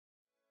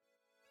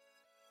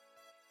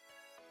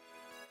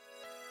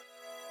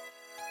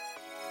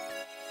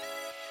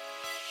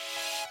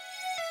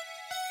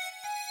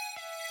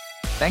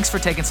Thanks for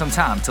taking some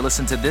time to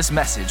listen to this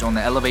message on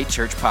the Elevate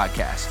Church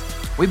podcast.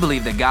 We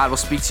believe that God will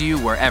speak to you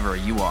wherever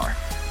you are.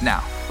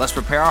 Now, let's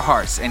prepare our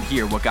hearts and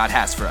hear what God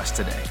has for us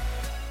today.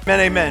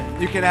 Amen,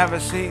 amen. You can have a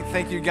seat.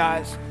 Thank you,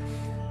 guys.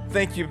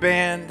 Thank you,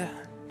 band.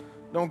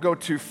 Don't go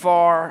too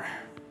far.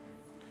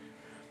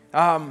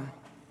 I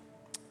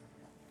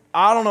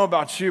don't know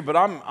about you, but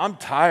I'm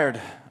tired.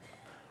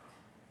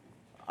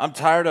 I'm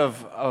tired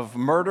of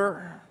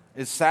murder.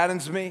 It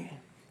saddens me.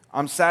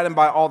 I'm saddened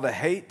by all the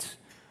hate.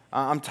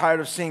 I'm tired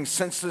of seeing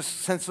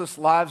senseless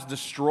lives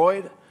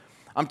destroyed.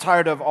 I'm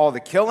tired of all the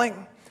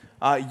killing,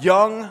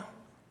 young,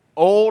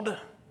 old,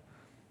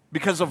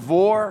 because of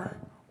war,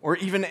 or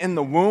even in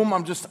the womb.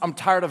 I'm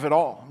tired of it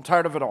all. I'm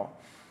tired of it all.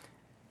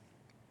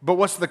 But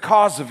what's the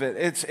cause of it?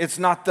 It's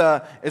not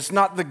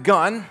the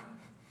gun,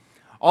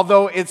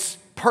 although it's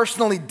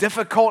personally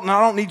difficult, and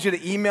I don't need you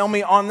to email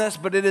me on this,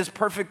 but it is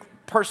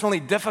personally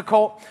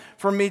difficult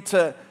for me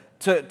to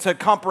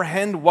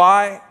comprehend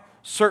why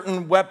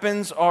certain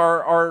weapons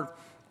are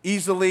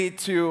easily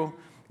to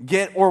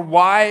get, or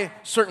why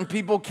certain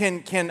people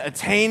can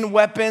attain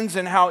weapons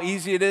and how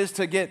easy it is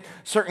to get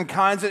certain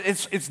kinds.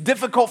 It's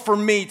difficult for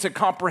me to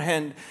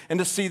comprehend and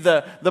to see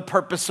the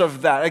purpose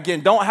of that. Again,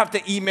 don't have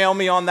to email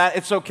me on that.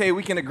 It's okay.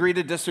 We can agree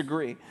to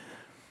disagree.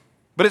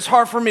 But it's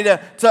hard for me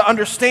to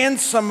understand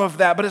some of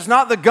that. But it's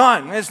not the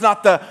gun. It's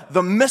not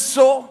the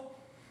missile.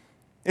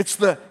 It's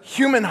the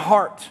human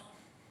heart.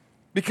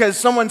 Because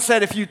someone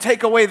said, if you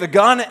take away the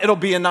gun, it'll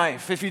be a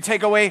knife. If you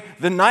take away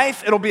the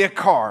knife, it'll be a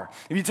car.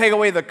 If you take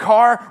away the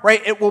car,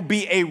 right, it will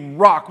be a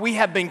rock. We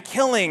have been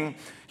killing,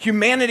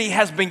 humanity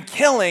has been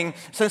killing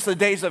since the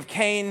days of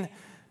Cain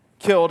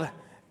killed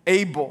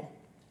Abel.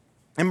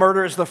 And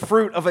murder is the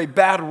fruit of a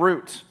bad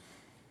root.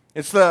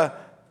 It's the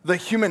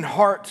human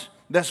heart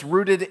that's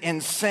rooted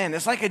in sin.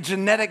 It's like a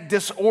genetic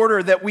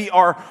disorder that we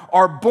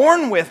are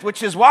born with,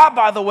 which is why,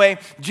 by the way,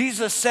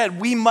 Jesus said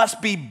we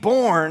must be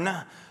born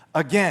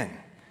again.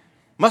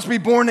 Must be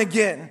born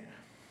again.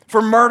 For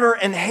murder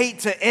and hate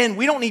to end,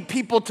 we don't need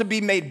people to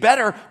be made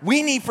better.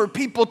 We need for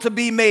people to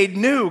be made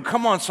new.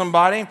 Come on,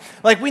 somebody.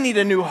 Like, we need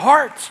a new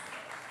heart.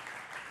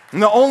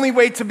 And the only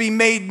way to be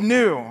made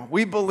new,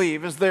 we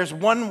believe, is there's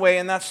one way,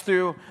 and that's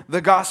through the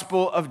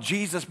gospel of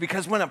Jesus.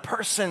 Because when a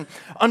person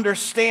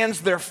understands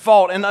their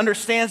fault and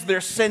understands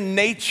their sin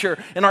nature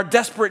and our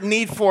desperate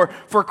need for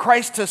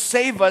Christ to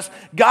save us,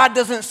 God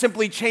doesn't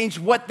simply change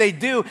what they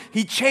do.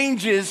 He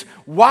changes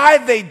why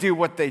they do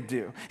what they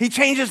do. He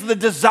changes the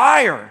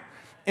desire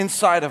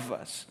inside of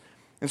us.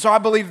 And so I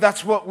believe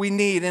that's what we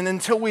need. And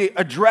until we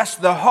address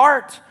the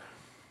heart,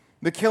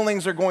 the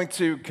killings are going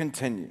to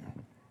continue.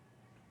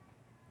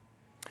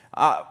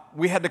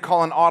 We had to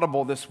call an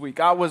audible this week.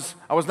 I was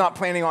not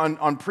planning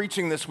on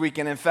preaching this week,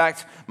 and in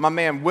fact, my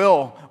man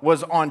Will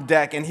was on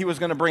deck, and he was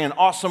going to bring an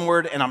awesome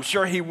word, and I'm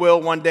sure he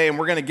will one day, and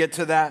we're going to get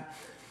to that.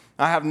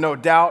 I have no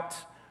doubt.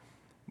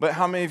 But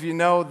how many of you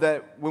know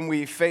that when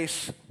we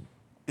face,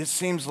 it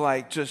seems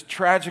like just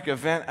tragic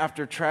event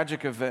after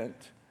tragic event,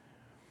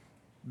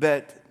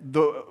 that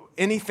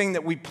anything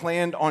that we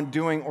planned on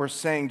doing or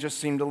saying just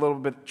seemed a little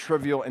bit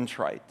trivial and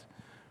trite,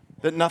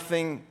 that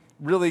nothing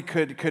really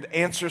could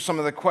answer some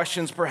of the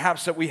questions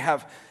perhaps that we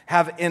have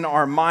in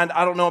our mind.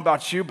 I don't know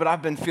about you, but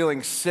I've been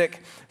feeling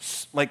sick,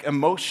 like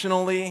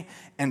emotionally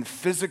and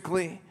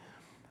physically.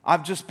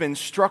 I've just been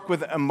struck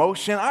with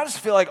emotion. I just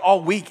feel like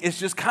all week it's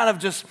just kind of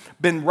just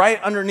been right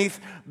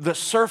underneath the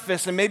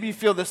surface, and maybe you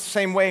feel the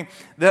same way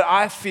that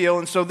I feel.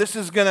 And so this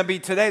is going to be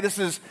today. This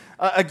is,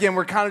 again,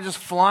 we're kind of just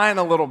flying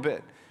a little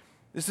bit.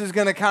 This is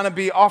going to kind of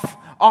be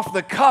off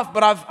the cuff,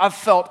 but I've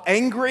felt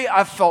angry.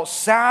 I've felt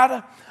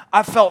sad.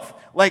 I felt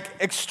like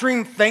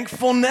extreme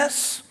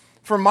thankfulness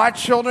for my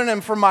children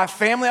and for my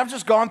family. I've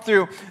just gone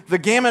through the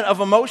gamut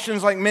of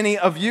emotions like many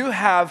of you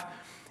have.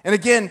 And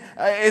again,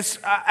 it's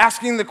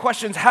asking the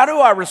questions, how do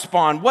I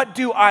respond? What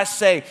do I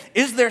say?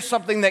 Is there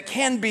something that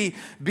can be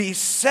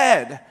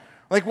said?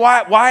 Like,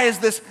 why is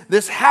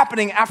this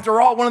happening?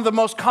 After all, one of the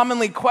most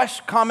common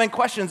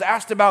questions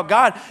asked about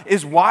God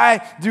is,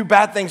 why do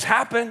bad things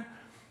happen?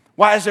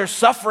 Why is there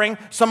suffering?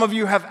 Some of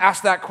you have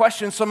asked that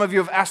question. Some of you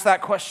have asked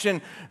that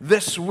question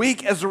this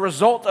week as a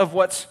result of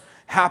what's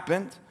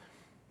happened.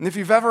 And if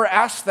you've ever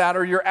asked that,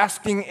 or you're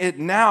asking it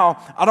now,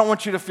 I don't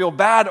want you to feel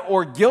bad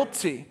or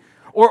guilty,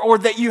 or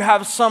that you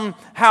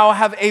somehow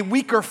have a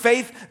weaker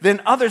faith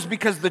than others,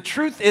 because the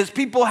truth is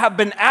people have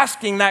been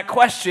asking that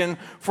question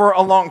for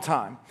a long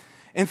time.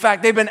 In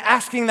fact, they've been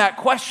asking that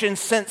question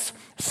since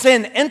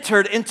sin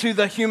entered into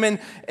the human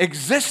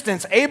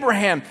existence.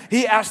 Abraham,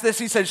 he asked this,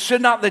 he said,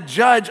 should not the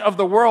judge of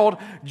the world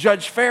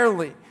judge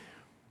fairly?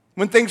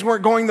 When things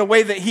weren't going the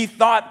way that he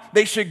thought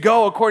they should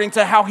go, according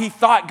to how he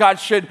thought God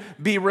should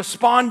be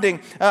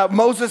responding,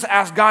 Moses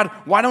asked God,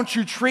 why don't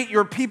you treat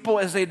your people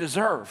as they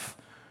deserve?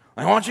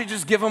 Why don't you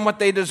just give them what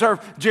they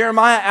deserve?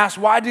 Jeremiah asked,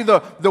 why do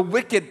the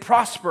wicked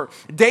prosper?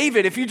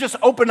 David, if you just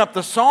open up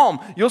the psalm,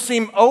 you'll see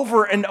him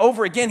over and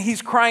over again.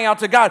 He's crying out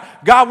to God,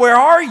 God, where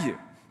are you?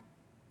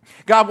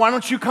 God, why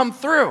don't you come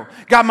through?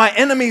 God, my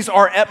enemies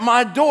are at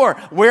my door.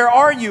 Where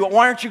are you?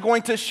 Why aren't you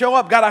going to show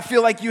up? God, I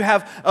feel like you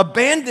have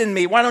abandoned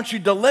me. Why don't you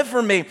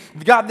deliver me?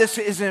 God, this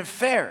isn't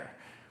fair.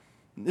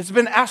 It's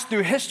been asked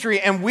through history,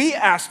 and we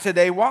ask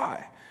today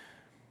why.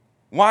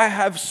 Why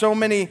have so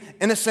many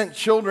innocent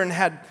children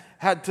had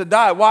to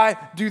die? Why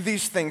do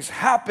these things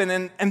happen?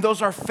 And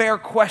those are fair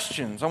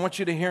questions. I want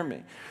you to hear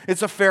me.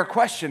 It's a fair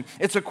question.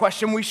 It's a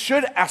question we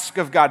should ask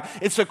of God.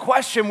 It's a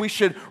question we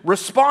should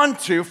respond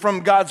to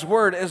from God's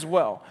word as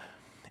well.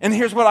 And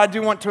here's what I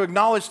do want to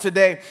acknowledge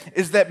today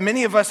is that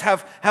many of us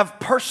have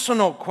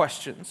personal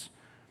questions.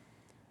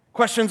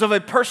 Questions of a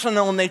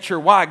personal nature.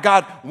 Why?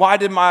 God, why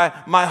did my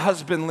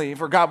husband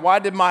leave? Or God, why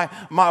did my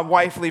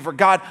wife leave? Or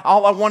God,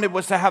 all I wanted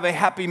was to have a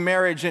happy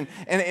marriage and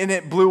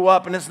it blew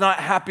up and it's not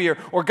happy.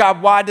 Or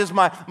God, why does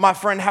my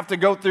friend have to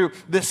go through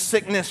this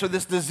sickness or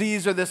this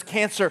disease or this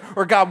cancer?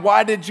 Or God,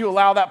 why did you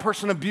allow that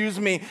person to abuse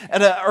me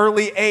at an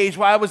early age?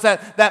 Why was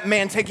that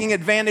man taking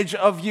advantage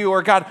of you?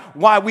 Or God,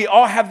 why? We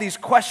all have these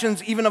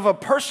questions even of a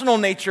personal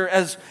nature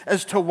as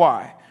to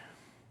why.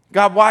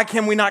 God, why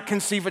can we not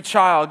conceive a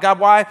child? God,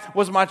 why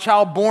was my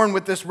child born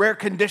with this rare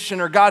condition?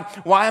 Or God,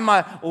 why am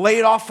I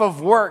laid off of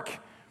work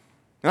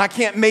and I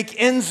can't make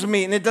ends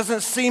meet and it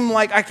doesn't seem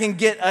like I can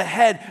get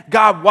ahead?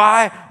 God,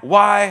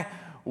 why?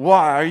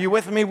 Are you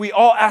with me? We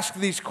all ask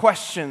these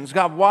questions.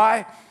 God,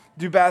 why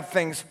do bad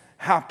things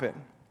happen?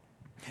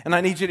 And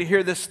I need you to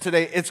hear this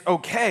today. It's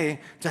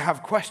okay to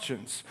have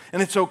questions,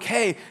 and it's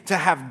okay to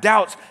have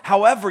doubts.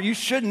 However, you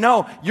should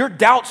know your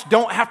doubts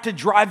don't have to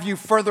drive you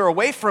further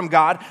away from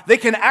God. They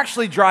can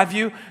actually drive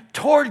you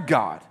toward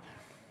God.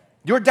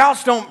 Your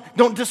doubts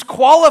don't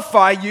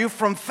disqualify you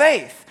from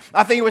faith.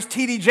 I think it was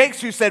T.D. Jakes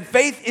who said,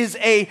 faith is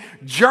a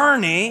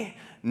journey,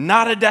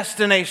 not a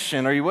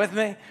destination. Are you with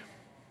me?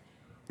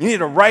 You need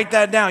to write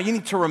that down. You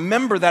need to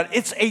remember that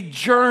it's a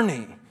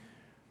journey.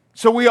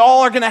 So we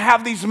all are going to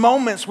have these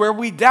moments where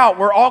we doubt.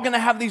 We're all going to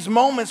have these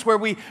moments where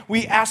we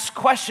ask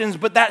questions,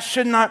 but that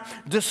should not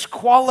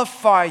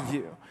disqualify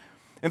you.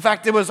 In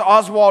fact, it was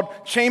Oswald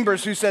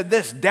Chambers who said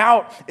this: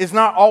 doubt is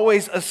not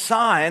always a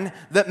sign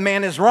that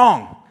man is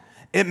wrong.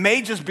 It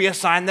may just be a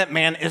sign that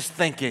man is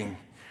thinking.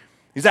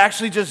 He's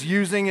actually just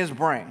using his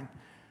brain.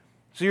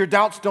 So your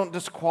doubts don't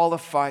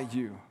disqualify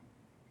you.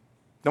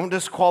 Don't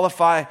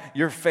disqualify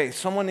your faith.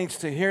 Someone needs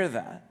to hear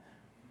that.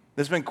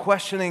 That's been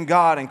questioning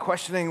God and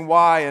questioning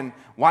why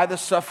the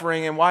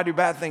suffering and why do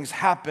bad things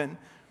happen.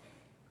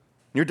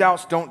 Your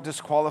doubts don't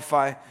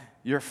disqualify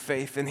your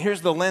faith. And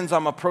here's the lens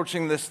I'm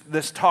approaching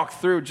this talk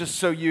through, just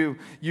so you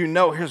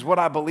know. Here's what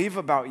I believe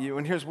about you,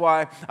 and here's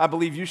why I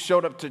believe you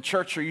showed up to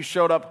church or you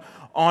showed up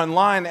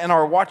online and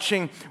are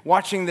watching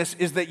this,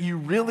 is that you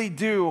really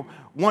do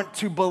want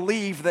to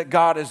believe that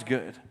God is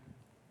good.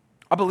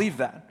 I believe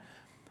that.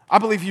 I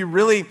believe you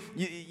really,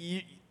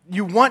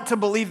 you want to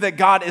believe that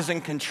God is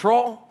in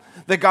control,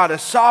 that God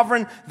is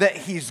sovereign, that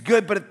He's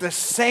good, but at the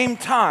same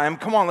time,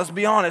 come on, let's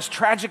be honest,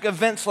 tragic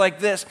events like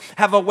this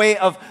have a way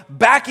of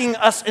backing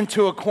us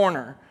into a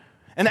corner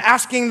and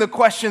asking the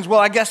questions, well,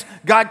 I guess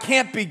God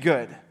can't be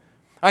good.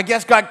 I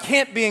guess God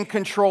can't be in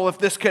control if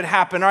this could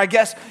happen. Or I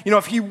guess,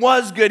 if He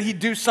was good, He'd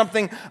do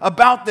something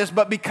about this.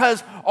 But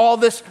because all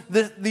these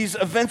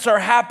events are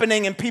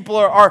happening and people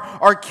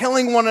are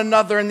killing one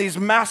another and these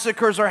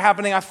massacres are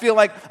happening, I feel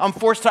like I'm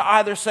forced to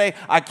either say,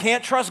 I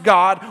can't trust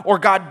God, or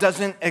God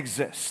doesn't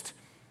exist.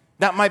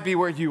 That might be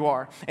where you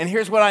are. And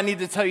here's what I need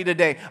to tell you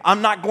today.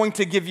 I'm not going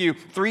to give you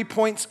 3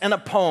 points and a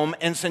poem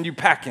and send you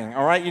packing,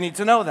 all right? You need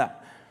to know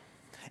that.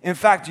 In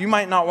fact, you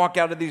might not walk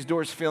out of these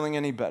doors feeling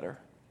any better.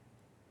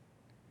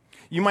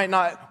 You might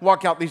not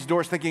walk out these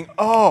doors thinking,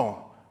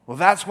 oh, well,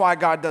 that's why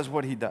God does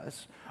what He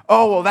does.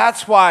 Oh, well,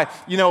 that's why,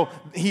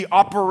 He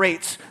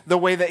operates the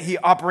way that He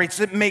operates.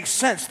 It makes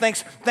sense.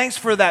 Thanks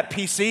for that,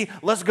 PC.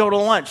 Let's go to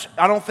lunch.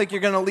 I don't think you're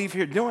going to leave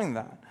here doing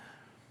that,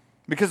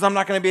 because I'm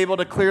not going to be able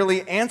to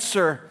clearly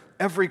answer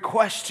every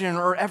question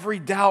or every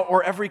doubt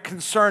or every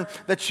concern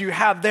that you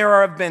have.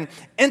 There have been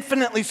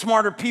infinitely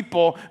smarter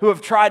people who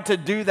have tried to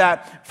do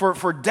that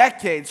for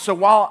decades. So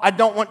while I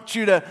don't want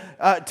you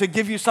to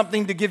give you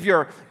something to get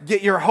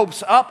your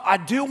hopes up, I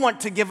do want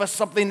to give us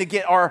something to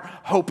get our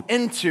hope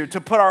into, to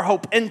put our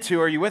hope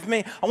into. Are you with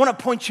me? I want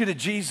to point you to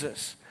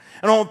Jesus.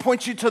 And I want to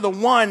point you to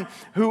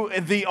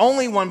the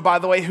only one, by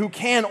the way, who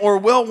can or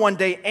will one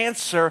day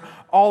answer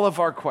all of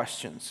our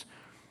questions.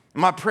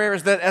 My prayer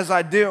is that as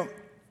I do,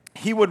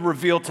 He would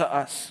reveal to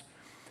us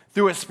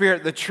through His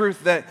Spirit the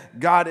truth that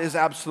God is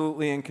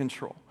absolutely in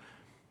control,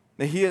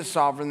 that He is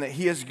sovereign, that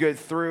He is good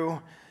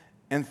through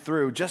and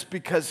through. Just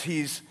because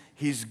He's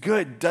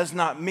good does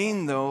not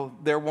mean, though,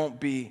 there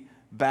won't be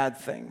bad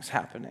things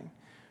happening.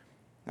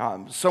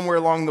 Somewhere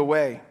along the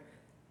way,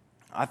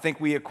 I think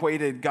we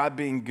equated God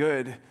being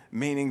good,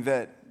 meaning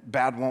that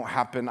bad won't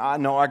happen. I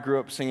know I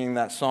grew up singing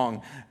that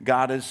song,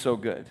 God is so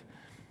good.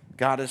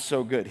 God is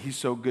so good. He's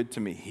so good to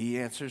me. He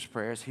answers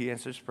prayers. He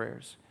answers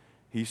prayers.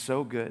 He's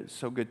so good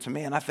to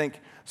me. And I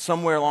think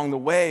somewhere along the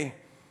way,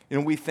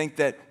 we think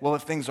that, well,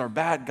 if things are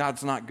bad,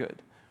 God's not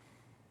good.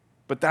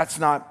 But that's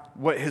not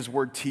what His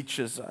Word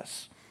teaches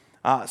us.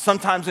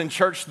 Sometimes in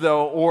church,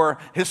 though, or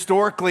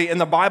historically in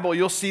the Bible,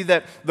 you'll see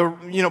that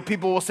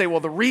people will say, well,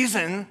 the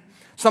reason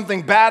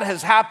something bad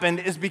has happened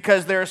is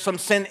because there is some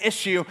sin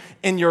issue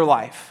in your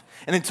life.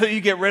 And until you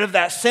get rid of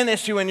that sin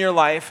issue in your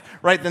life,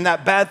 right, then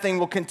that bad thing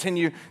will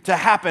continue to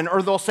happen.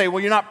 Or they'll say,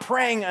 well, you're not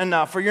praying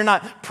enough, or you're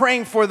not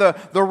praying for the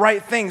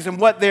right things. And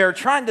what they're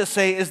trying to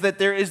say is that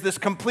there is this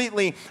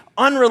completely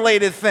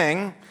unrelated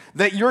thing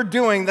that you're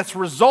doing that's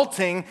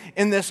resulting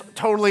in this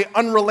totally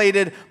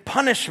unrelated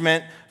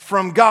punishment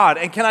from God.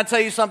 And can I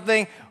tell you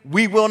something?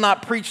 We will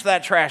not preach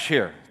that trash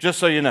here, just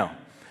so you know.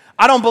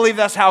 I don't believe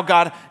that's how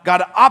God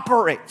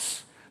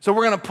operates. So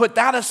we're going to put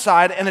that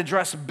aside and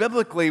address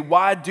biblically,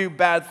 why do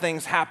bad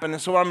things happen? And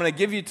so what I'm going to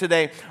give you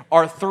today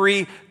are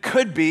 3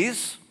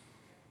 could-bes,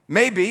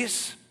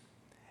 maybes,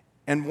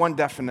 and 1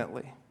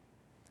 definitely.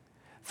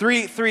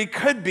 Three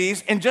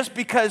could-bes, and just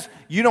because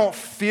you don't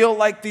feel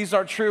like these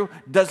are true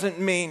doesn't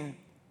mean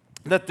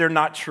that they're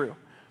not true.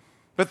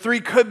 But 3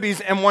 could-bes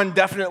and 1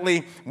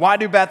 definitely. Why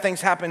do bad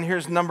things happen?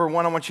 Here's number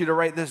 1. I want you to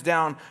write this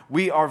down.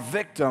 We are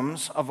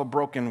victims of a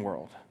broken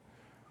world.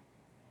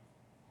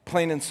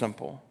 Plain and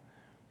simple.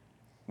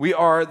 We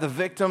are the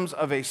victims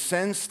of a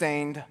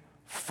sin-stained,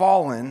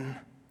 fallen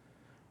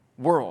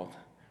world.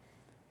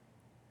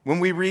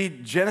 When we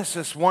read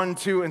Genesis 1,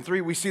 2, and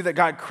 3, we see that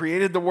God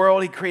created the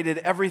world. He created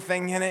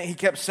everything in it. He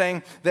kept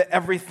saying that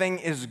everything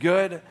is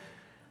good.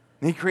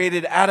 He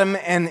created Adam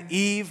and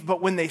Eve,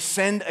 but when they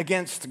sinned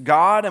against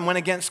God and went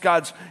against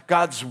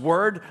God's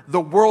word,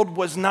 the world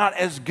was not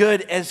as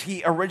good as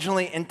he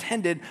originally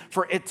intended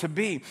for it to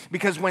be.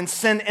 Because when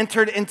sin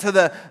entered into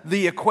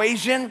the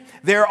equation,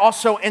 there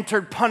also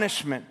entered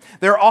punishment.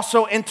 There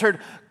also entered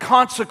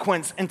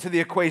consequence into the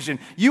equation.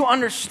 You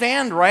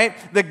understand, right,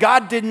 that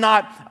God did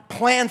not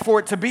plan for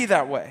it to be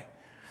that way.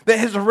 That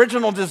his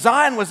original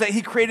design was that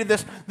he created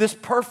this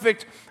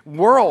perfect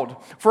world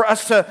for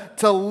us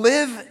to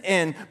live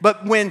in.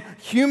 But when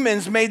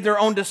humans made their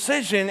own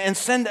decision and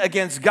sinned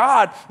against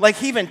God, like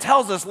he even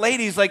tells us,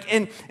 ladies, like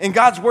in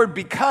God's word,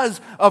 because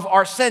of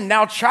our sin,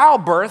 now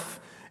childbirth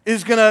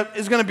is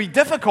gonna be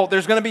difficult.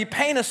 There's gonna be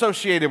pain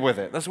associated with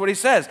it. That's what he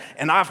says.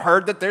 And I've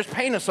heard that there's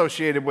pain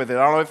associated with it.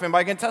 I don't know if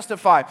anybody can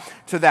testify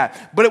to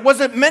that. But it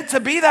wasn't meant to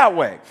be that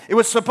way. It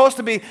was supposed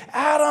to be,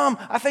 Adam,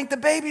 I think the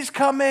baby's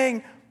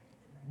coming.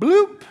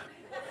 Bloop.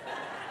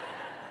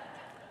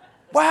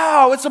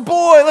 Wow, it's a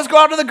boy. Let's go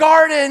out to the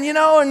garden,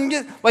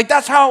 and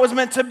that's how it was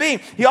meant to be.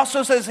 He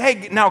also says,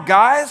 hey, now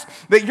guys,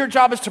 that your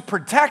job is to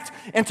protect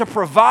and to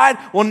provide.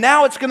 Well,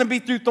 now it's going to be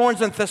through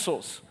thorns and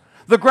thistles.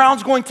 The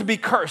ground's going to be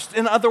cursed.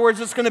 In other words,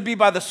 it's going to be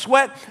by the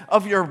sweat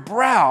of your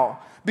brow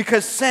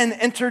because sin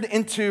entered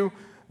into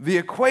the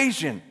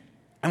equation.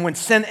 And when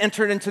sin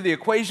entered into the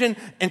equation,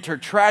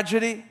 entered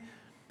tragedy,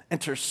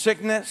 entered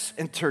sickness,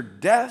 entered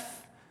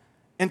death,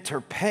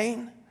 entered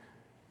pain.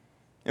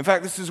 In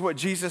fact, this is what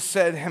Jesus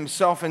said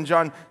himself in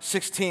John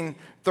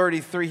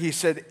 16:33. He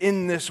said,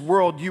 in this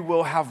world you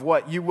will have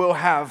what? You will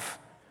have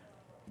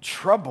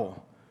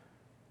trouble.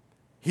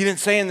 He didn't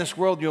say in this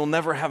world you'll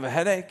never have a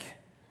headache.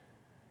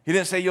 He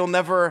didn't say you'll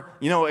never,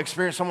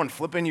 experience someone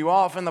flipping you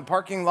off in the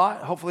parking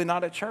lot, hopefully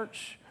not at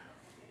church.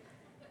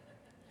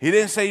 He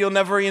didn't say you'll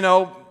never,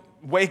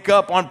 wake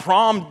up on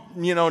prom,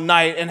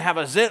 night and have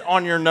a zit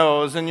on your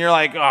nose and you're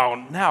like,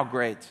 oh, now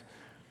great.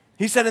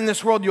 He said in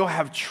this world you'll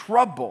have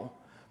trouble,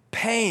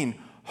 pain,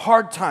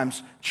 hard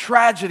times,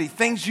 tragedy,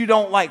 things you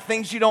don't like,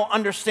 things you don't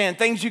understand,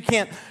 things you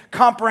can't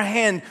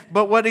comprehend.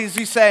 But what does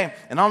he say?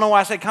 And I don't know why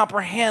I say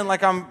comprehend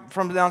like I'm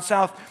from down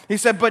south. He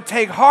said, but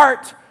take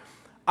heart,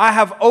 I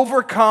have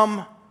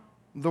overcome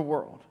the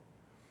world.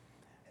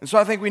 And so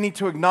I think we need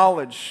to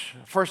acknowledge,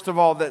 first of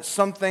all, that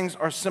some things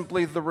are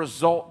simply the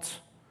result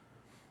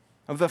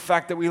of the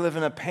fact that we live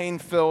in a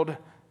pain-filled,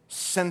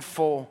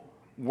 sinful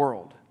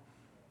world.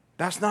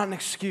 That's not an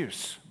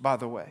excuse, by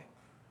the way.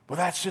 Well,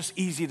 that's just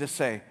easy to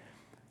say.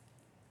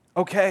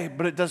 Okay,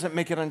 but it doesn't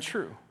make it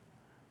untrue.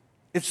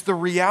 It's the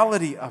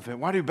reality of it.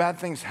 Why do bad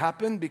things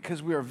happen?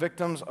 Because we are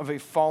victims of a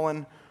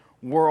fallen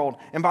world.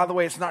 And by the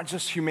way, it's not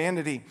just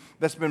humanity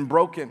that's been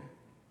broken.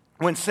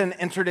 When sin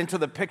entered into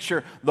the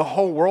picture, the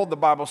whole world, the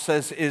Bible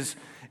says, is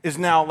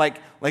now like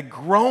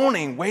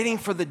groaning, waiting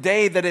for the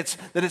day that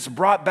it's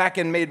brought back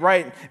and made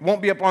right. It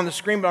won't be up on the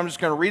screen, but I'm just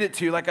going to read it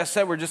to you. Like I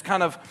said, we're just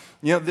kind of,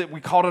 we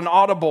called an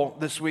audible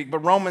this week. But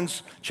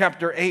Romans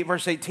chapter 8,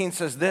 verse 18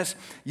 says this,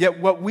 yet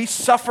what we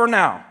suffer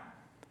now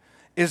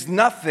is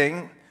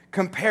nothing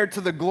compared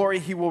to the glory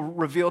he will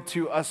reveal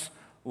to us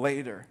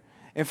later.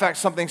 In fact,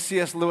 something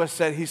C.S. Lewis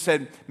said, he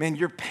said, man,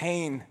 your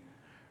pain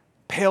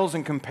pales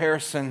in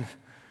comparison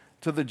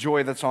to the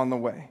joy that's on the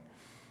way.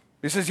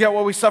 He says, yet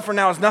what we suffer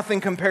now is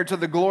nothing compared to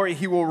the glory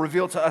he will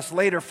reveal to us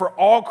later. For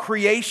all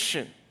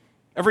creation,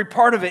 every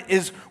part of it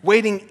is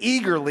waiting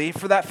eagerly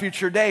for that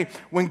future day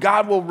when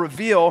God will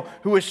reveal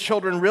who his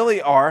children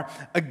really are.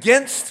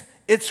 Against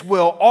its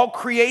will, all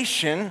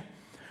creation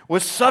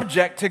was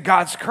subject to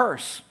God's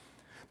curse.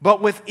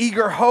 But with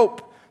eager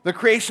hope, the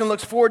creation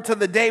looks forward to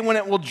the day when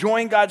it will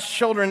join God's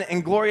children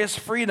in glorious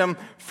freedom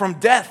from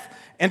death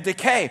and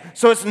decay.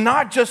 So it's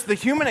not just the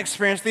human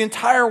experience, the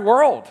entire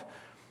world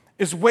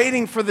is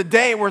waiting for the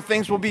day where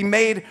things will be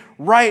made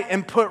right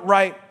and put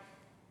right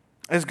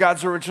as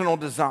God's original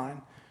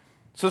design.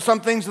 So some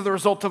things are the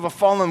result of a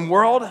fallen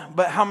world,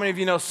 but how many of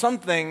you know some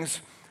things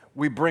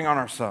we bring on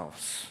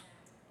ourselves?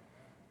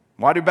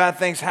 Why do bad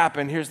things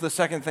happen? Here's the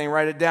second thing,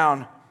 write it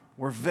down.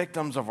 We're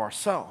victims of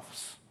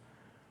ourselves.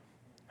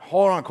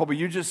 Hold on, Colby,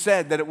 you just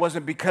said that it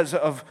wasn't because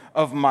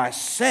of my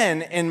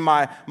sin in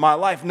my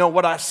life. No,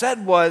 what I said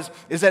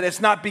is that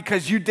it's not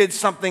because you did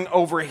something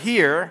over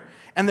here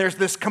and there's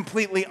this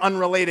completely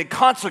unrelated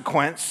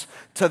consequence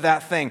to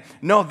that thing.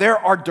 No, there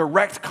are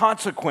direct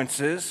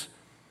consequences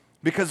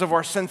because of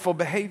our sinful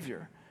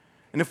behavior.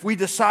 And if we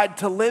decide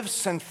to live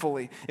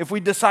sinfully, if we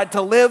decide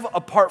to live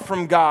apart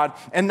from God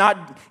and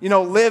not,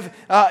 live,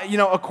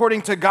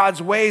 according to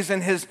God's ways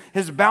and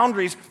His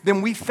boundaries,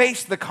 then we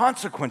face the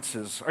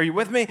consequences. Are you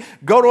with me?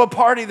 Go to a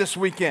party this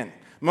weekend,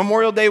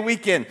 Memorial Day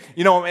weekend,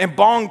 and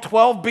bong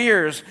 12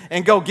 beers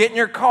and go get in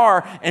your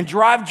car and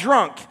drive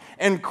drunk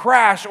and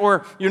crash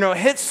or,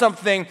 hit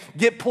something,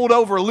 get pulled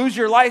over, lose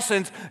your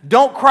license.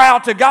 Don't cry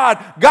out to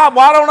God, God,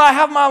 why don't I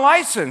have my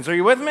license? Are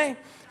you with me?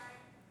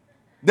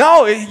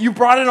 No, you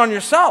brought it on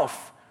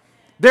yourself.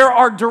 There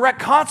are direct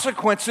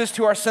consequences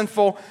to our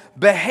sinful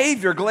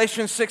behavior.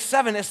 Galatians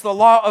 6:7, it's the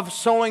law of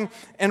sowing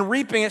and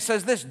reaping. It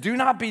says this, do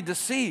not be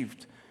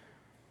deceived.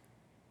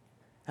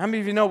 How many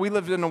of you know we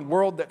live in a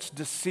world that's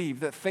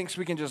deceived, that thinks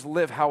we can just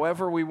live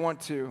however we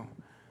want to?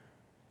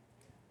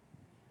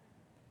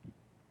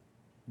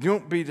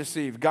 Don't be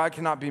deceived. God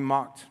cannot be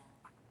mocked.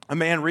 A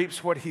man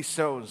reaps what he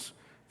sows.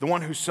 The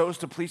one who sows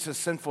to please his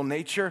sinful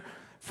nature,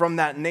 from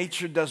that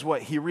nature does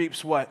what? He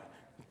reaps what?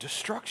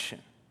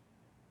 Destruction.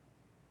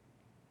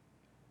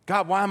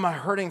 God, why am I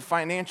hurting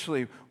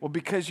financially? Well,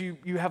 because you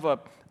have a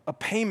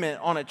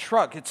payment on a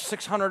truck. It's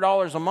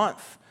 $600 a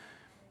month.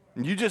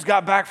 And you just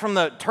got back from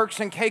the Turks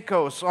and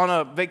Caicos on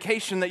a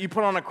vacation that you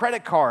put on a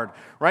credit card,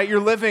 right? You're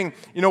living,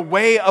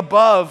 way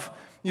above,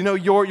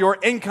 your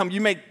income.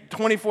 You make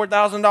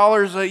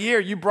 $24,000 a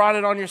year. You brought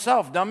it on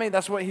yourself, dummy.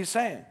 That's what he's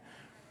saying.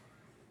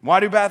 Why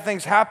do bad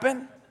things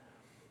happen?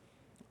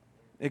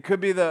 It could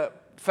be the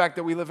fact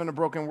that we live in a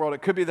broken world.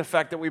 It could be the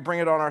fact that we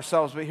bring it on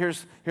ourselves. But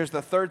here's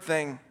the third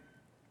thing.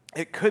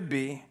 It could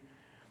be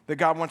that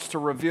God wants to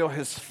reveal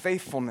His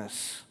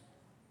faithfulness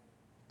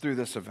through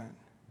this event.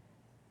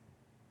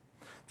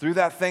 Through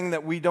that thing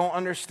that we don't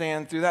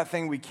understand, through that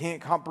thing we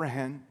can't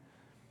comprehend,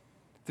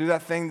 through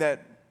that thing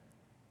that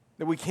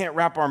we can't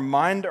wrap our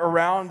mind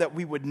around, that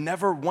we would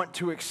never want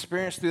to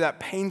experience, through that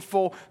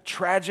painful,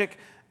 tragic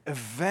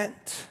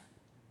event.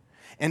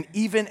 And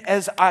even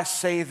as I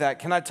say that,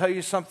 can I tell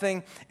you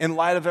something? In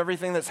light of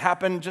everything that's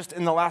happened just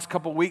in the last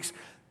couple weeks,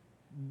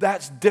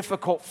 that's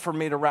difficult for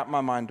me to wrap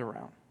my mind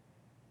around.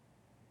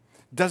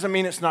 Doesn't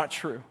mean it's not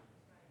true.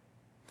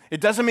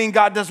 It doesn't mean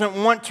God doesn't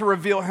want to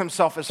reveal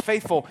Himself as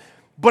faithful,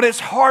 but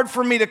it's hard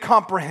for me to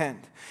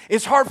comprehend.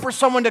 It's hard for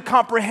someone to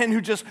comprehend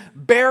who just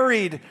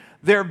buried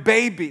their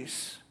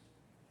babies.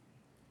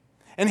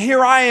 And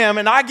here I am,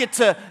 and I get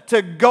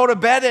to go to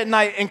bed at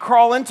night and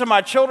crawl into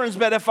my children's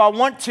bed if I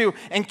want to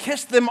and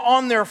kiss them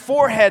on their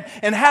forehead.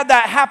 And had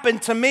that happen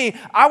to me,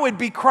 I would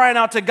be crying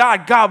out to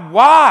God, God,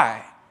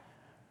 why?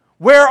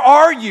 Where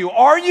are you?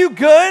 Are you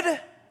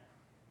good?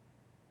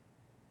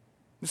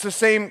 It's the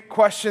same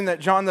question that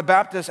John the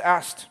Baptist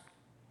asked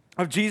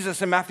of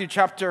Jesus in Matthew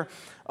chapter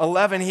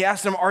 11. He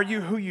asked him, are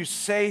you who you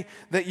say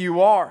that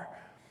you are?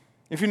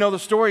 If you know the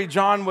story,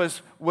 John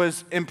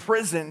was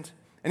imprisoned.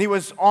 And he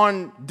was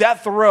on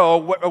death row,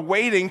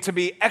 waiting to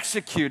be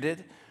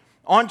executed,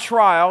 on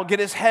trial, get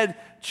his head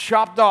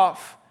chopped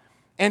off.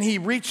 And he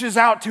reaches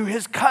out to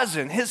his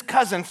cousin,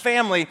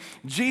 family,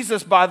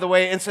 Jesus, by the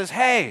way, and says,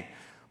 hey,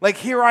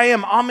 here I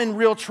am. I'm in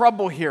real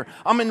trouble here.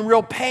 I'm in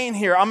real pain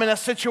here. I'm in a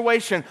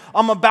situation.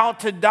 I'm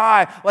about to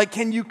die.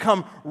 Can you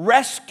come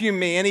rescue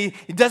me? And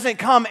he doesn't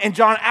come. And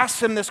John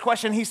asks him this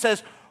question. He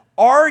says,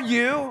 are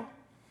you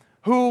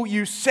who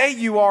you say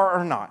you are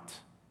or not?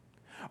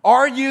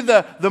 Are you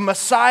the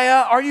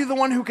Messiah? Are you the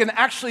one who can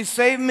actually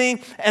save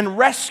me and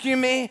rescue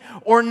me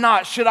or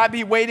not? Should I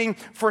be waiting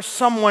for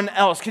someone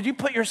else? Could you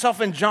put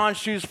yourself in John's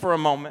shoes for a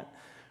moment?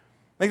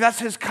 That's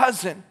his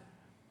cousin.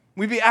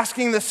 We'd be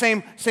asking the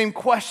same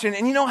question.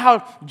 And you know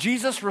how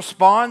Jesus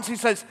responds? He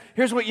says,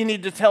 here's what you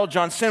need to tell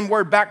John. Send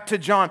word back to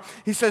John.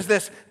 He says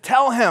this,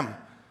 tell him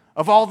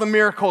of all the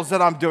miracles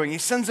that I'm doing. He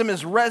sends him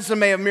his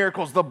resume of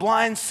miracles. The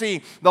blind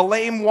see, the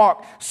lame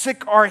walk,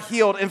 sick are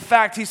healed. In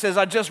fact, he says,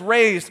 I just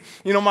raised,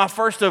 my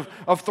first of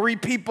 3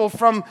 people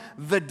from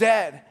the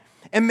dead.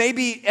 And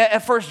maybe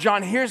at first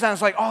John hears that and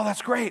is like, oh,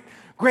 that's great.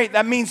 Great,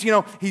 that means,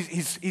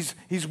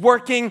 he's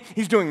working,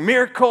 he's doing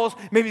miracles.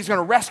 Maybe he's going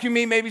to rescue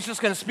me. Maybe he's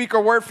just going to speak a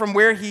word from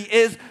where he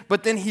is.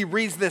 But then he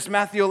reads this,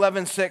 Matthew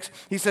 11:6.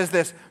 He says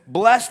this,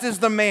 blessed is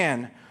the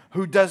man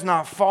who does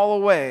not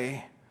fall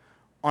away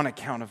on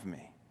account of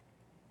me.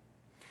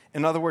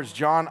 In other words,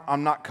 John,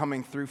 I'm not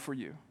coming through for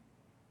you.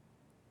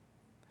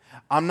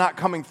 I'm not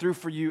coming through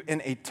for you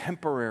in a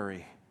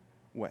temporary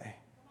way.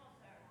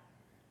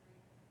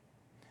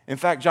 In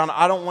fact, John,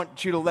 I don't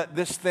want you to let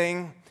this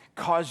thing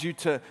cause you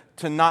to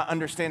not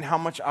understand how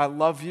much I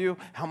love you,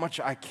 how much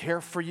I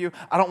care for you.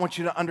 I don't want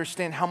you to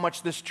understand how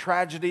much this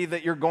tragedy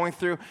that you're going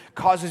through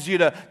causes you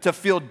to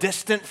feel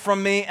distant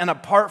from me and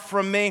apart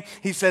from me.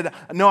 He said,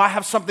 no, I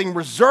have something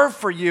reserved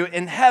for you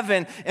in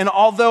heaven. And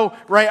although,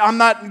 right, I'm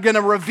not going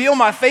to reveal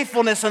my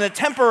faithfulness in a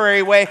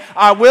temporary way,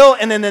 I will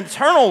in an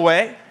eternal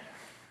way.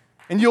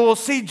 And you will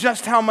see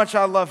just how much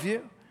I love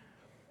you.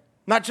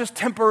 Not just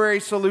temporary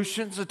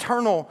solutions,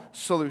 eternal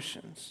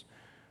solutions.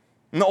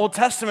 In the Old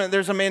Testament,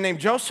 there's a man named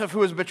Joseph who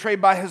was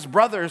betrayed by his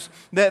brothers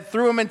that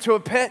threw him into a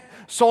pit,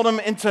 sold him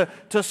into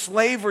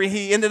slavery.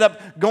 He ended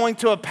up going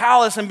to a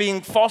palace and being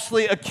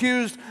falsely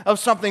accused of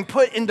something,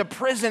 put into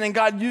prison. And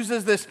God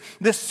uses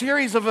this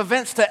series of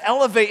events to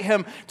elevate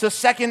him to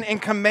second in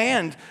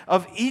command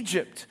of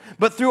Egypt.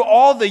 But through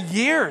all the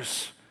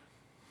years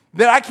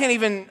that I can't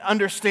even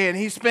understand,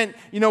 he spent,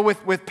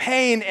 with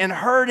pain and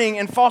hurting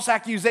and false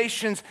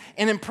accusations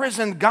and in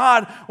prison.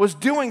 God was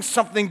doing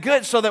something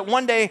good so that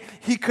one day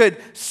he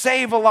could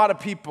save a lot of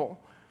people,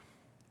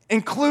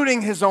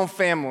 including his own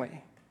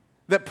family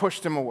that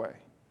pushed him away,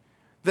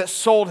 that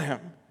sold him.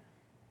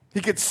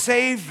 He could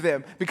save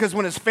them because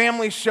when his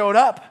family showed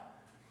up,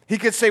 he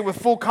could say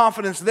with full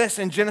confidence this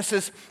in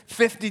Genesis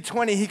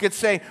 50:20, he could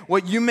say,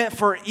 what you meant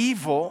for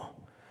evil,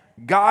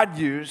 God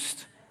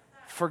used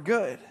for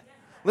good.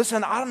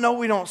 Listen, I know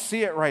we don't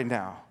see it right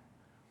now.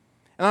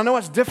 And I know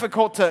it's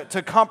difficult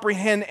to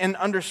comprehend and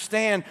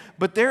understand,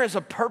 but there is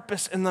a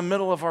purpose in the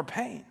middle of our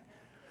pain.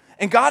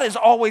 And God is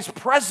always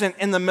present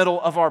in the middle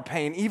of our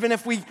pain, even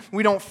if we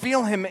don't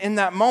feel him in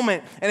that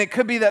moment. And it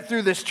could be that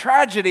through this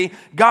tragedy,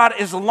 God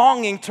is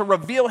longing to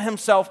reveal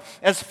himself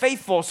as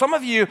faithful. Some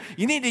of you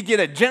need to get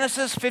a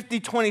Genesis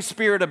 50:20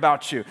 spirit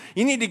about you.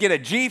 You need to get a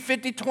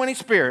G50:20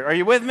 spirit. Are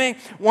you with me?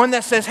 One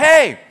that says,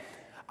 hey,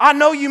 I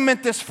know you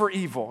meant this for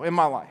evil in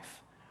my life.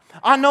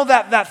 I know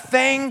that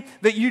thing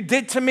that you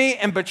did to me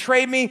and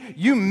betrayed me,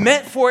 you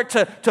meant for it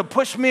to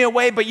push me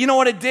away, but you know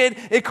what it did?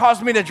 It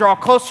caused me to draw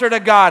closer to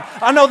God.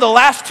 I know the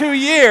last 2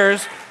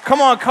 years, come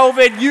on,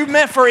 COVID, you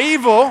meant for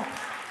evil,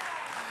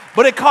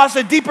 but it caused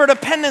a deeper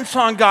dependence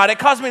on God. It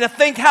caused me to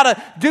think how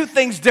to do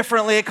things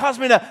differently. It caused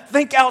me to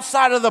think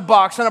outside of the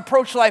box and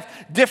approach life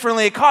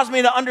differently. It caused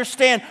me to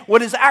understand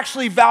what is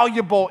actually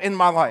valuable in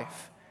my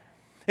life.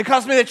 It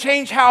caused me to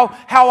change how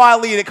I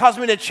lead. It caused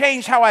me to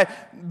change how I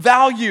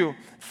value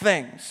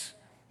things.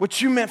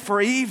 What you meant for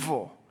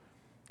evil,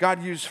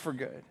 God used for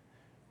good.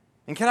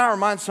 And can I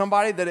remind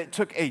somebody that it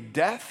took a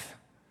death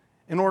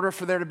in order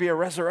for there to be a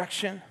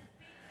resurrection?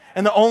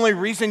 And the only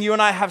reason you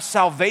and I have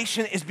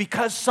salvation is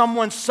because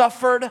someone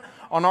suffered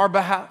on our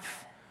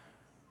behalf.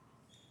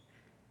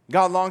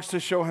 God longs to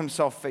show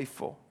himself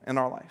faithful in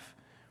our life.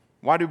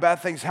 Why do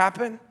bad things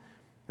happen?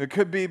 It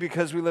could be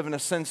because we live in a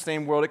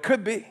sin-stained world. It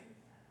could be.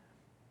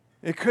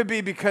 It could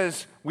be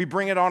because we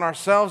bring it on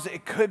ourselves.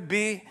 It could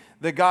be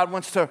that God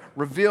wants to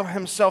reveal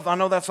himself. I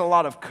know that's a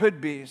lot of could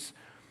be's,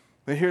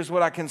 but here's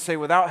what I can say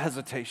without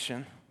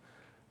hesitation.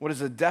 What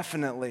is a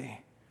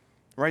definitely?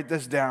 Write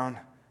this down.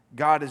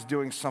 God is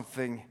doing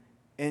something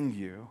in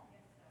you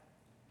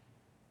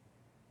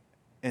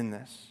in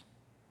this.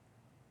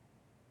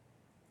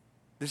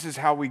 This is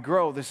how we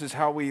grow. This is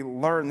how we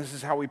learn. This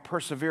is how we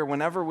persevere.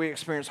 Whenever we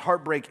experience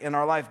heartbreak in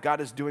our life, God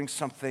is doing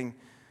something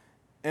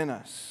in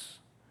us.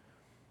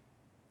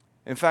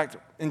 In fact,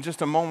 in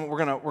just a moment, we're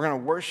gonna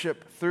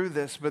worship through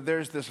this, but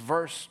there's this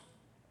verse,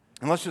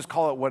 and let's just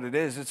call it what it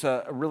is. It's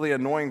a really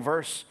annoying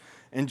verse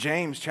in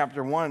James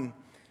chapter 1.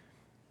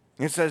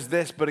 It says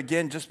this, but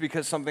again, just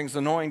because something's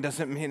annoying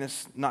doesn't mean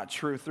it's not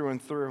true through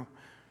and through.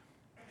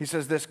 He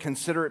says this,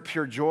 consider it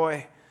pure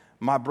joy,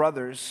 my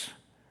brothers,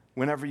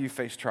 whenever you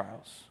face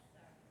trials.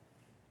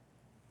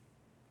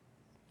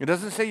 It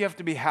doesn't say you have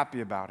to be happy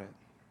about it.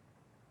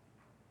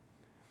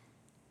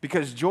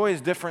 Because joy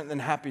is different than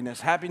happiness.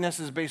 Happiness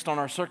is based on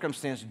our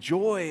circumstance.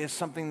 Joy is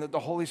something that the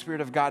Holy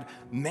Spirit of God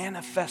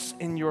manifests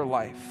in your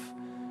life,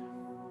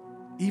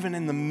 even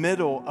in the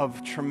middle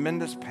of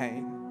tremendous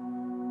pain.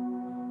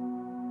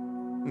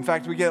 In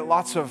fact, we get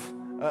lots of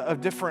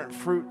different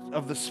fruit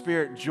of the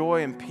Spirit,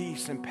 joy and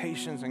peace and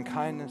patience and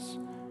kindness.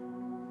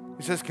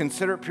 He says,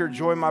 consider it pure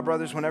joy, my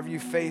brothers, whenever you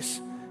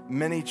face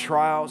many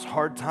trials,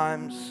 hard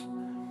times,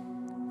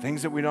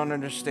 things that we don't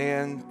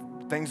understand,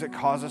 things that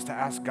cause us to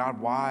ask God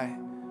why.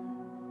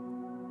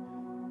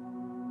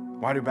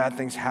 Why do bad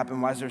things happen?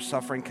 Why is there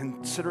suffering?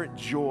 Consider it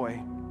joy.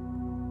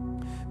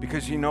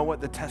 Because you know what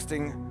the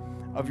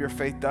testing of your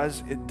faith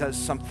does? It does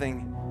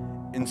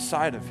something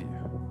inside of you.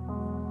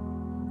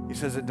 He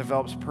says it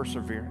develops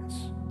perseverance.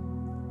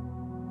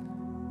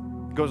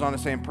 It goes on to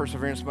say, and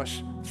perseverance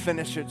must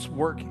finish its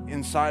work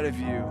inside of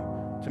you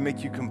to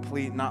make you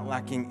complete, not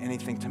lacking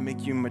anything, to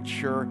make you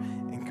mature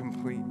and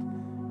complete.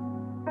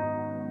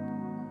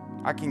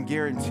 I can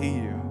guarantee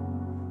you,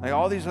 like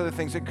all these other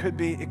things, it could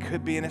be,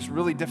 and it's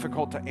really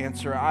difficult to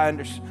answer.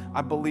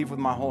 I believe with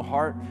my whole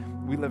heart,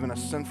 we live in a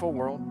sinful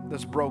world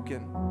that's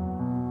broken.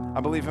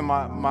 I believe in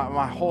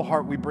my whole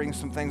heart we bring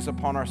some things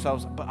upon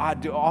ourselves, but I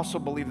do also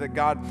believe that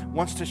God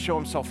wants to show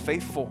himself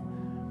faithful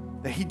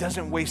that he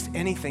doesn't waste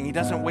anything. He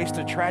doesn't waste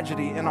a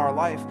tragedy in our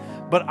life.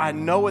 But I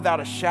know without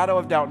a shadow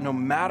of doubt, no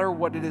matter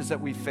what it is that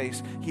we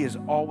face, he is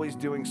always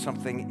doing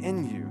something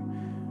in you.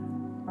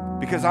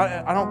 Because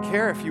I don't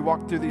care if you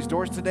walk through these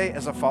doors today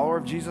as a follower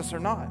of Jesus or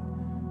not.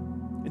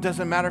 It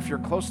doesn't matter if you're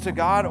close to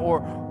God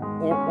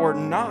or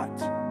not.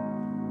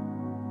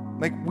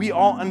 Like, we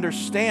all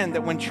understand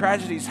that when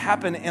tragedies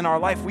happen in our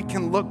life, we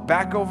can look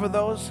back over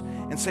those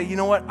and say, you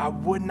know what? I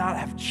would not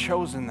have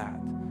chosen that.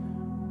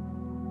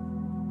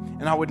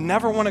 And I would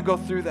never want to go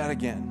through that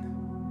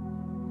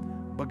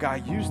again. But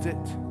God used it.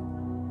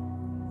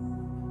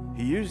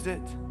 He used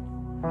it.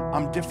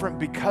 I'm different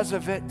because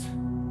of it.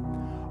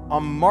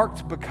 I'm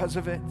marked because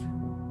of it.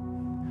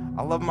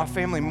 I love my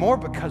family more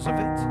because of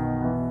it.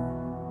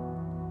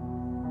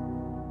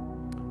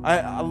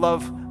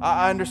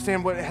 I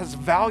understand what has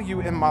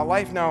value in my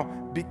life now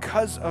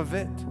because of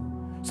it.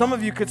 Some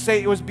of you could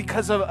say it was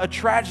because of a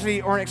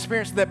tragedy or an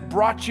experience that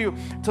brought you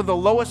to the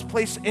lowest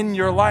place in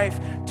your life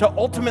to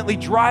ultimately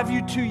drive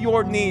you to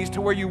your knees,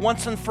 to where you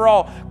once and for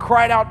all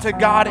cried out to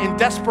God in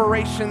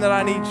desperation that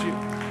I need you.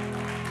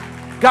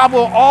 God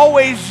will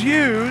always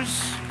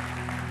use,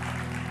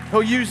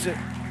 he'll use it.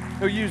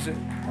 He'll use it.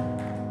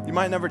 You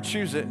might never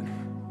choose it,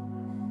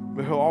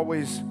 but he'll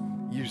always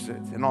use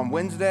it. And on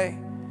Wednesday,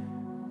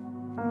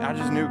 I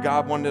just knew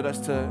God wanted us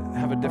to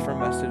have a different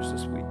message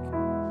this week,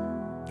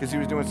 because he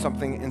was doing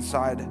something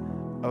inside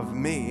of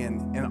me.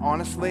 And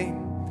honestly,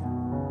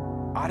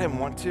 I didn't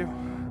want to,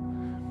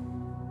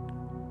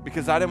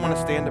 because I didn't want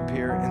to stand up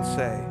here and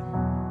say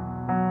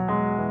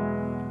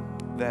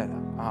that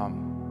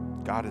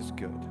God is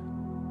good.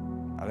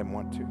 I didn't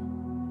want to.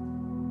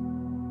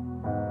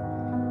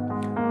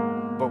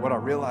 But what I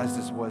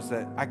realized was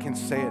that I can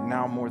say it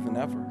now more than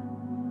ever.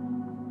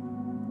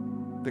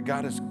 That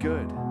God is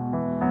good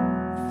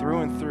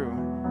through and through.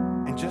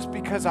 And just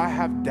because I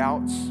have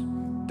doubts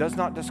does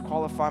not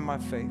disqualify my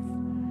faith.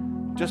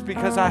 Just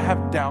because I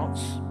have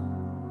doubts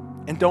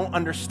and don't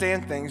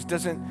understand things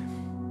doesn't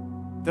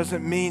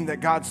mean that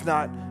God's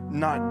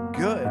not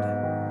good.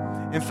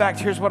 In fact,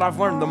 here's what I've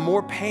learned. The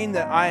more pain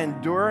that I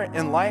endure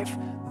in life,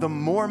 the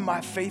more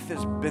my faith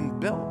has been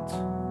built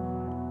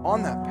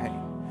on that pain.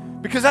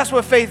 Because that's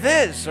what faith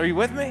is. Are you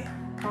with me?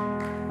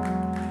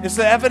 It's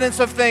the evidence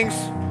of things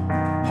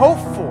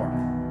hoped for,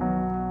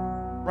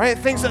 right?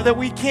 Things that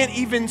we can't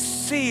even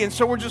see. And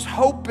so we're just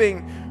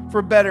hoping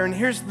for better. And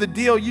here's the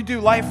deal. You do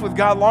life with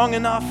God long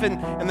enough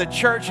in the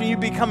church, and you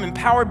become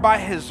empowered by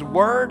his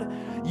word,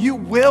 you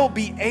will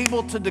be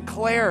able to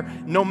declare,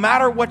 no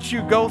matter what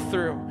you go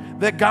through,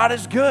 that God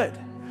is good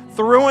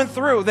through and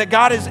through, that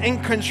God is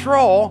in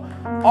control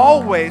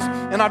always.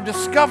 And I've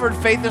discovered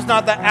faith is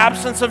not the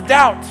absence of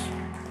doubt.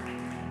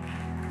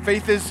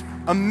 Faith is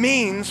a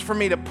means for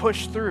me to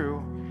push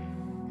through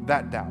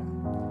that doubt.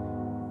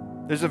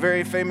 There's a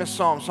very famous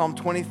psalm, Psalm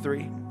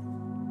 23.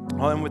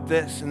 I'll end with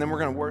this, and then we're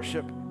going to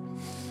worship.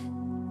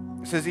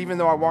 It says, even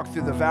though I walk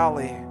through the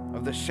valley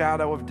of the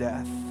shadow of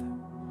death,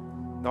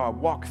 though I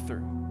walk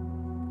through.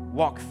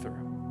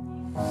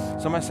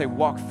 Somebody say,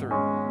 walk through.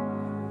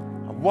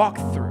 I walk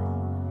through.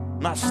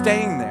 I'm not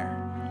staying there.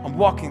 I'm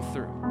walking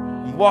through.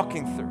 I'm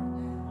walking through.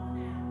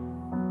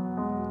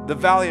 The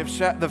valley of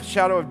the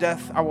shadow of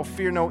death, I will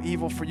fear no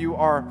evil, for you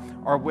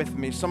are with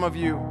me. Some of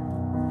you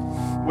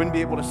wouldn't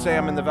be able to say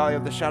I'm in the valley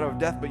of the shadow of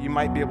death, but you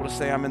might be able to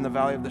say I'm in the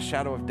valley of the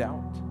shadow of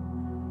doubt.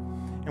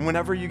 And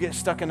whenever you get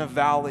stuck in a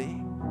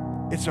valley,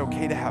 it's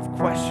okay to have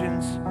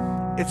questions.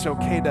 It's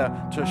okay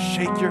to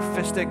shake your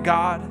fist at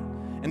God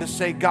and to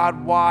say,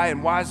 God, why?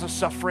 And why is the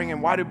suffering?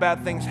 And why do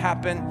bad things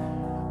happen?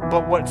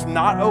 But what's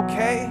not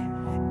okay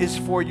is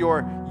for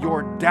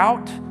your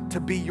doubt to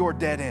be your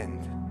dead end.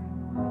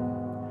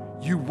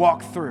 You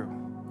walk through.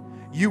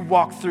 You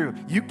walk through.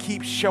 You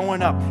keep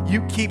showing up.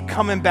 You keep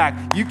coming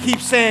back. You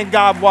keep saying,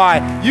 God,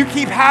 why? You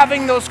keep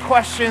having those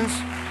questions.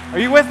 Are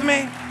you with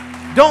me?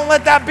 Don't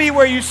let that be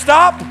where you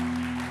stop.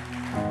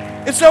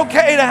 It's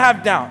okay to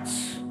have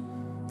doubts.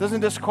 It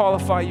doesn't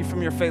disqualify you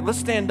from your faith. Let's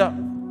stand up.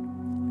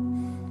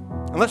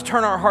 And let's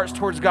turn our hearts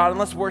towards God and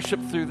let's worship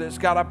through this.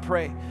 God, I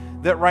pray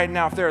that right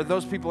now, if there are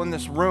those people in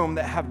this room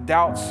that have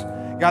doubts,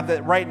 God,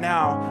 that right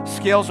now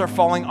scales are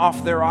falling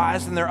off their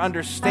eyes and they're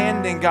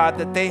understanding, God,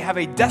 that they have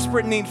a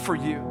desperate need for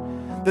you,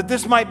 that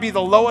this might be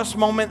the lowest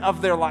moment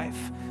of their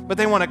life, but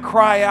they want to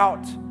cry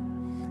out,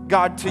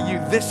 God, to you.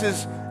 This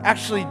is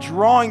actually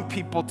drawing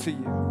people to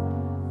you,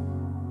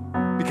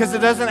 because it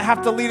doesn't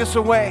have to lead us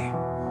away.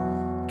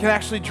 It can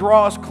actually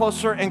draw us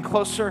closer and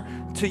closer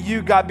to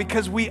you, God,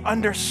 because we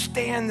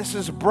understand this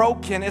is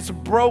broken. It's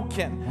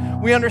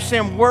broken. We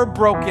understand we're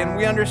broken.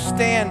 We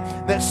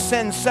understand that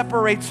sin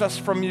separates us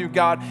from you,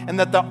 God, and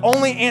that the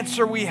only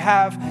answer we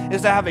have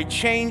is to have a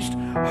changed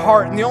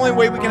heart. And the only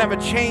way we can have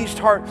a changed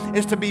heart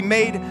is to be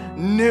made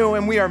new.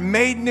 And we are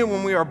made new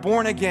when we are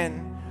born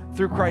again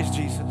through Christ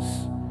Jesus.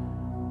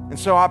 And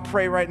so I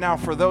pray right now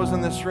for those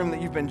in this room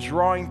that you've been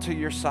drawing to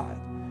your side.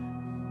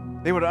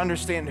 They would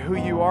understand who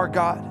you are,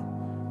 God.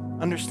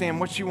 Understand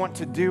what you want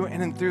to do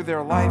in and through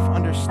their life.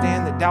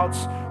 Understand that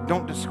doubts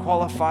don't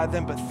disqualify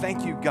them. But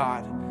thank you,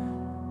 God,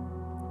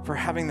 for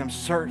having them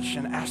search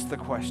and ask the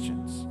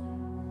questions.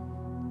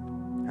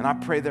 And I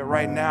pray that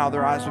right now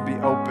their eyes would be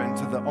open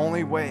to the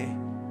only way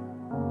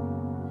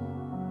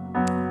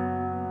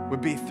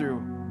would be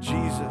through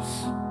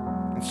Jesus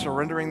and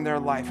surrendering their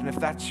life. And if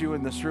that's you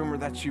in this room or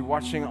that's you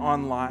watching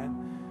online,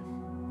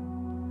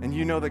 and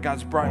you know that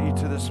God's brought you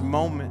to this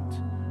moment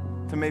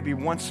to maybe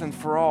once and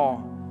for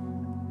all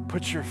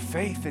put your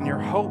faith and your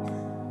hope,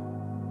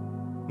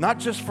 not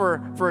just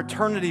for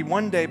eternity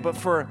one day, but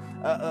for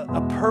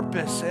a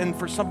purpose and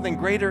for something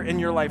greater in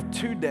your life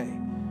today.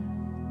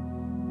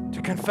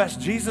 To confess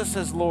Jesus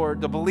as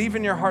Lord, to believe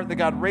in your heart that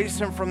God raised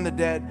him from the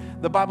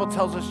dead. The Bible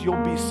tells us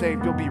you'll be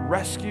saved, you'll be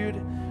rescued,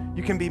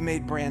 you can be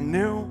made brand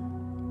new.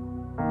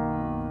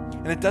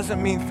 And it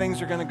doesn't mean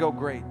things are going to go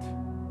great.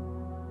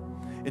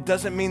 It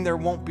doesn't mean there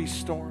won't be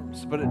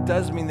storms, but it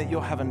does mean that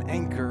you'll have an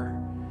anchor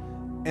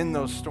in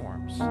those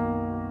storms.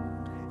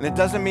 And it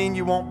doesn't mean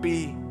you won't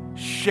be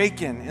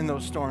shaken in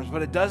those storms,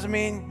 but it does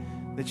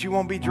mean that you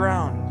won't be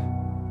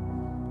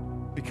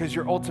drowned, because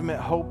your ultimate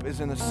hope is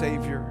in a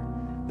Savior,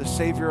 the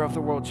Savior of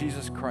the world,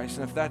 Jesus Christ.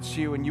 And if that's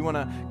you and you want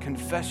to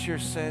confess your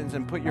sins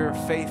and put your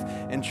faith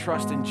and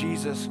trust in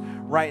Jesus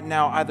right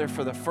now, either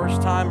for the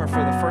first time or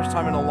for the first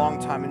time in a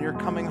long time, and you're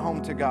coming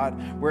home to God,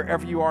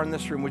 wherever you are in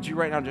this room, would you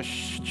right now just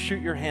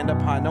shoot your hand up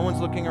high? No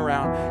one's looking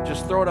around.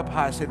 Just throw it up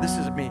high. Say, this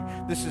is me.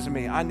 This is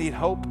me. I need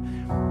hope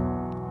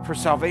for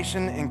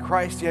salvation in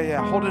Christ.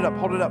 Yeah. Hold it up.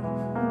 Hold it up.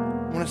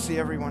 I want to see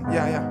everyone.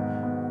 Yeah.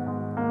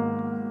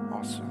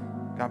 Awesome.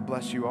 God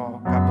bless you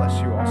all. God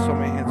bless you all. So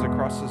many hands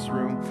across this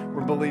room.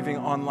 We're believing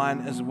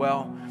online as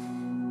well.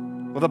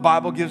 Well, the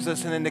Bible gives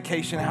us an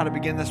indication how to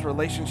begin this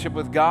relationship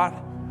with God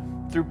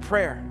through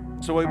prayer.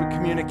 So we would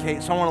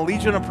communicate. So I want to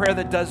lead you in a prayer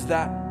that does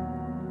that.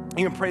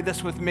 You can pray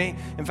this with me.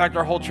 In fact,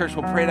 our whole church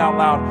will pray it out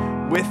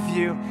loud with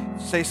you.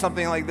 Say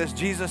something like this: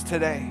 Jesus,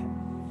 today,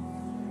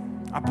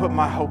 I put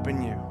my hope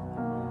in you.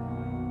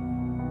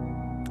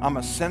 I'm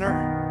a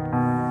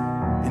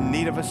sinner in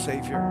need of a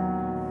Savior.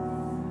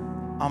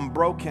 I'm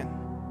broken,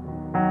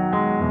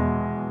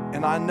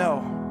 and I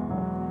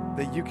know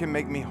that you can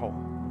make me whole.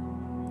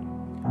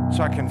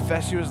 So I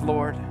confess you as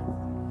Lord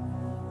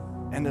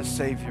and as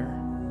Savior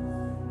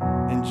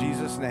in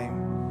Jesus' name.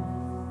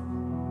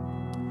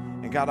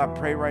 And God, I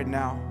pray right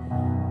now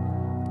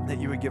that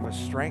you would give us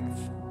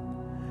strength.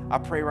 I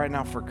pray right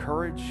now for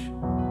courage.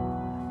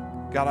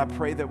 God, I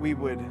pray that we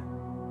would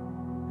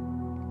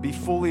be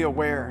fully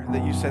aware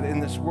that you said in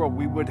this world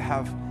we would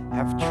have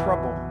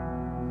trouble,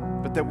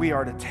 but that we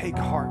are to take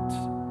heart,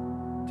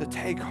 that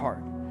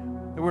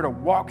we're to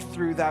walk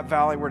through that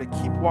valley, we're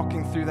to keep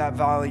walking through that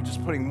valley,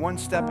 just putting one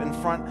step in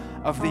front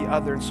of the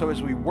other. And so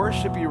as we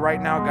worship you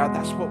right now, God,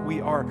 that's what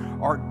we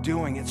are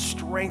doing. It's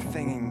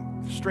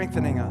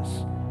strengthening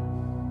us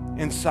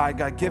inside,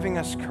 God, giving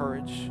us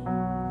courage,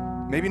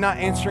 maybe not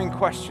answering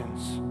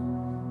questions,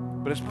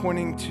 but it's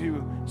pointing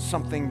to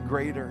something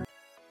greater.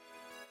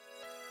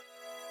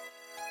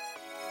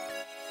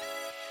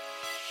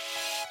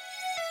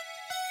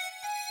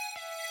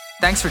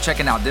 Thanks for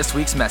checking out this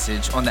week's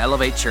message on the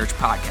Elevate Church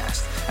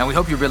podcast, and we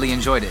hope you really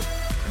enjoyed it.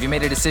 If you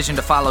made a decision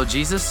to follow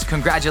Jesus,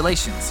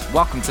 congratulations.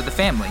 Welcome to the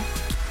family.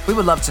 We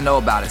would love to know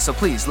about it, so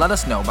please let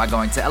us know by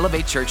going to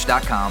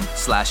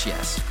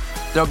elevatechurch.com/yes.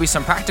 There will be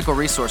some practical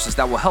resources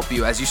that will help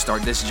you as you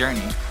start this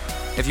journey.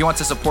 If you want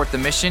to support the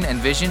mission and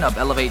vision of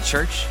Elevate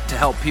Church to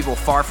help people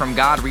far from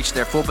God reach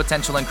their full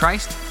potential in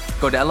Christ,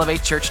 go to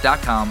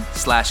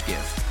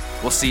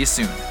elevatechurch.com/give. We'll see you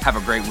soon. Have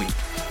a great week.